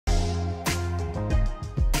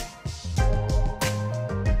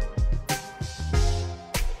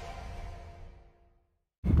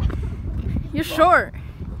You're short.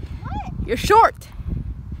 What? You're short.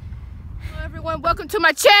 Hello everyone, welcome to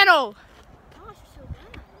my channel. Gosh, you're so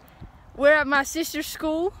bad. We're at my sister's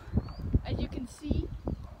school, as you can see.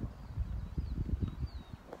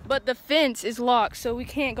 But the fence is locked, so we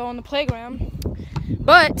can't go on the playground.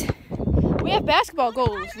 But we have basketball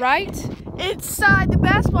goals, right? Inside the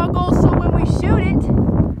basketball goal, so when we shoot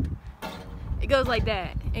it goes like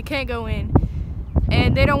that. It can't go in.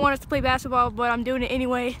 And they don't want us to play basketball, but I'm doing it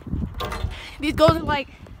anyway. These goals are like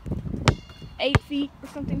 8 feet or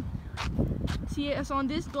something. See, it's on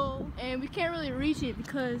this goal, and we can't really reach it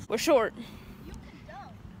because we're short. You can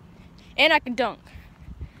dunk. And I can dunk.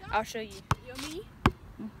 I'll show you. You know me?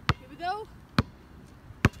 Here we go.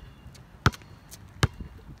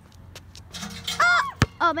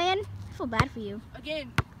 Oh man, I feel bad for you.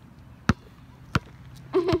 Again.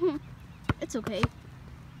 It's okay.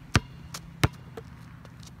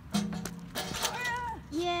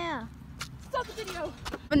 Yeah. Stop the video.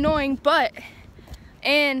 Annoying, but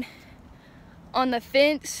and on the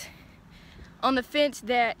fence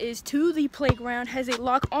that is to the playground has a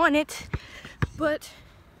lock on it. But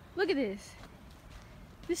look at this.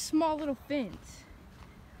 This small little fence.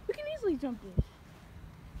 We can easily jump this.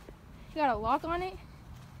 You got a lock on it.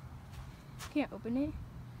 Can't open it.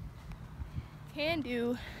 Can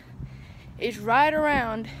do is ride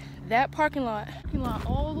around that parking lot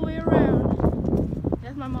all the way around.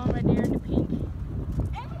 That's my mom right there in the pink.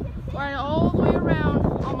 Ride all the way around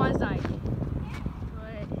on my Zyke.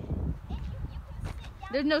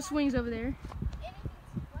 But there's no swings over there.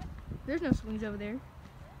 There's no swings over there.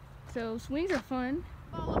 So swings are fun.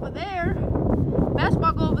 Ball over there.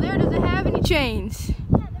 Basketball goal over there doesn't have any chains.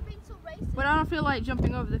 But I don't feel like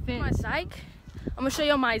jumping over the fence. My Zyke. I'm gonna show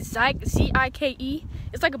you my Zyke, Z-I-K-E.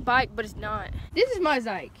 It's like a bike, but it's not. This is my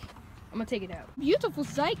Zyke. I'm gonna take it out. Beautiful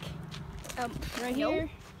Zyke. Right here.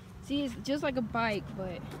 See, it's just like a bike,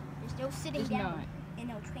 but there's no sitting down not. and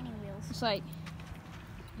no training wheels. It's like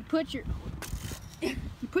you put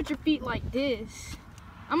your feet like this.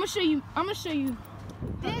 I'm gonna show you.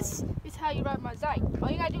 This is how you ride my Zyke. All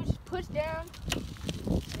you gotta do is just push down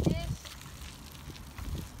like this.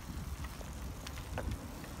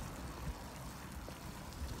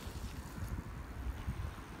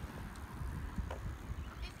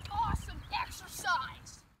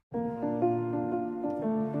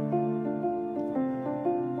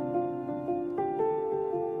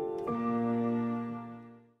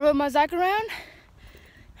 Rode my Zyke around.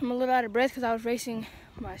 I'm a little out of breath because I was racing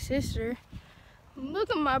my sister. Look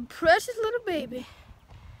at my precious little baby.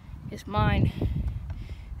 It's mine.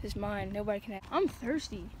 It's mine. Nobody can have. I'm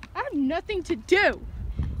thirsty. I have nothing to do.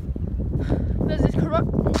 Does this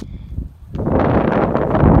corrupt?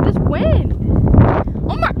 This wind.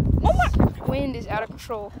 Oh my! Wind is out of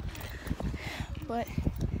control. But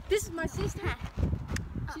this is my sister.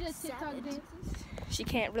 She does TikTok dances. She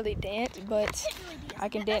can't really dance, but I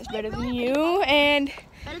can dance better than you. And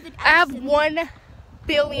I have 1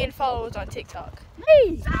 billion followers on TikTok.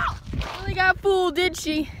 Hey! Really got fooled, did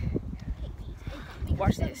she?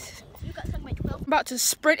 Watch this. I'm about to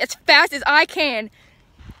sprint as fast as I can.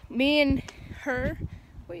 Me and her,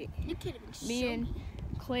 me and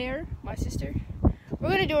Claire, my sister, we're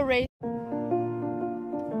gonna do a race.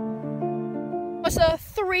 It's a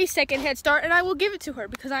 3-second head start, and I will give it to her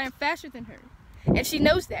because I am faster than her. And she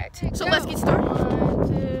knows that. So let's get started. 1,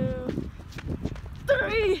 2,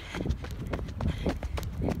 3.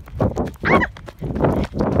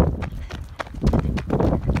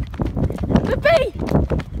 The bee!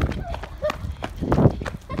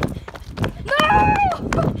 No!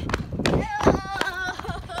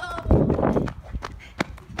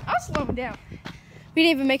 I'll slow him down. We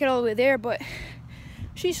didn't even make it all the way there, but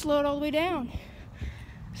she slowed all the way down.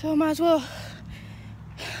 So I might as well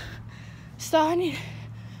stop. I need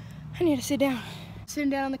to sit down. Sitting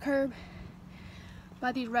down on the curb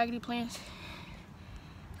by these raggedy plants.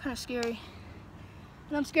 Kind of scary.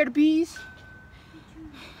 And I'm scared of bees.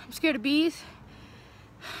 I'm scared of bees.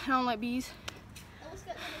 I don't like bees.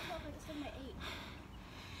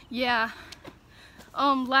 Yeah.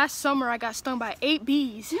 Last summer I got stung by 8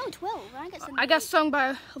 bees. No, 12. I got stung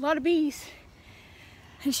by a lot of bees.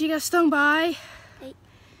 And she got stung by 8.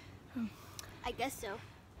 I guess so.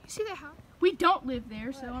 You see that house? We don't live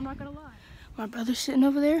there, so I'm not gonna lie. My brother's sitting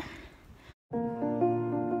over there.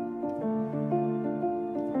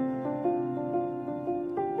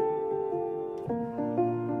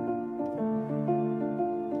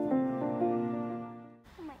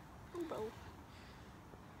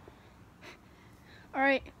 All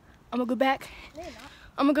right, I'm gonna go back. No, you're not.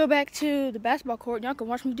 I'm gonna go back to the basketball court and y'all can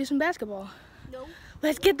watch me do some basketball. No.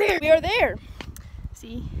 Let's get there. We are there.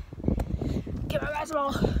 See? Get my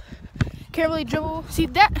basketball. Can't really dribble. See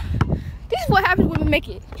that? This is what happens when we make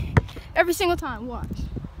it. Every single time. Watch.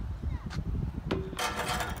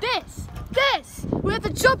 This. We have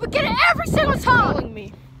to jump and get it every single time. Calling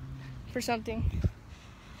me for something.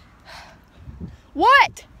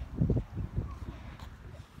 What?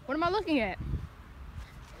 What am I looking at?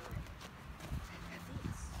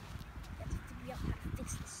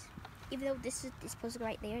 Even though this is supposed to go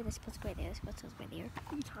right there, this is supposed to go right there, this is supposed to go right there.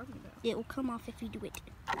 What are you talking about? It will come off if you do it.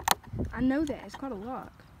 I know that. It's called a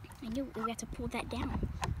lock. I know. We have to pull that down.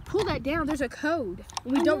 Pull that down. There's a code.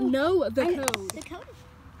 We don't know the code. The code.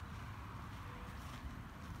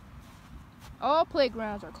 All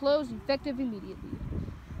playgrounds are closed effective immediately.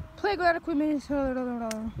 Playground equipment is blah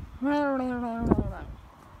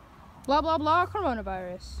blah blah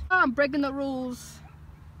coronavirus. I'm breaking the rules.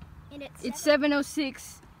 And It's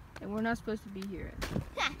 7:06 and we're not supposed to be here.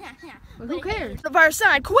 But who cares? The virus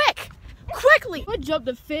sign, quickly! I jump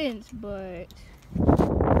the fence, but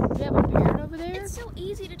we have a parrot over there. It's so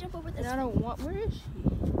easy to jump over this. And I don't want. Where is she?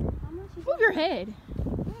 Move your head.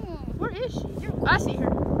 Where is she? I see her.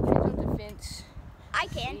 Can't jump the fence. I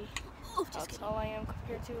can. Oh, That's all I am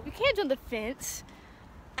compared to. We can't jump the fence.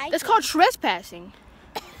 That's That's called trespassing.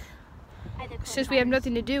 Since we have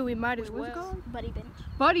nothing to do, we might as well. What's it called? Buddy bench.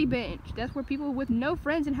 Buddy bench. That's where people with no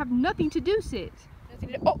friends and have nothing to do sit.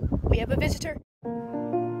 Oh, we have a visitor.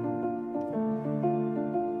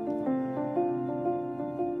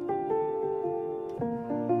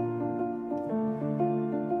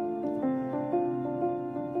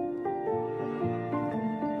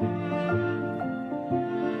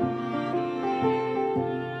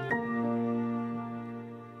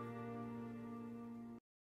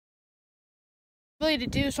 Really to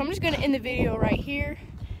do, so I'm just gonna end the video right here.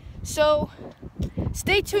 So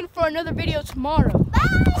stay tuned for another video tomorrow.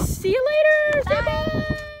 Bye. See you later. Bye. Bye.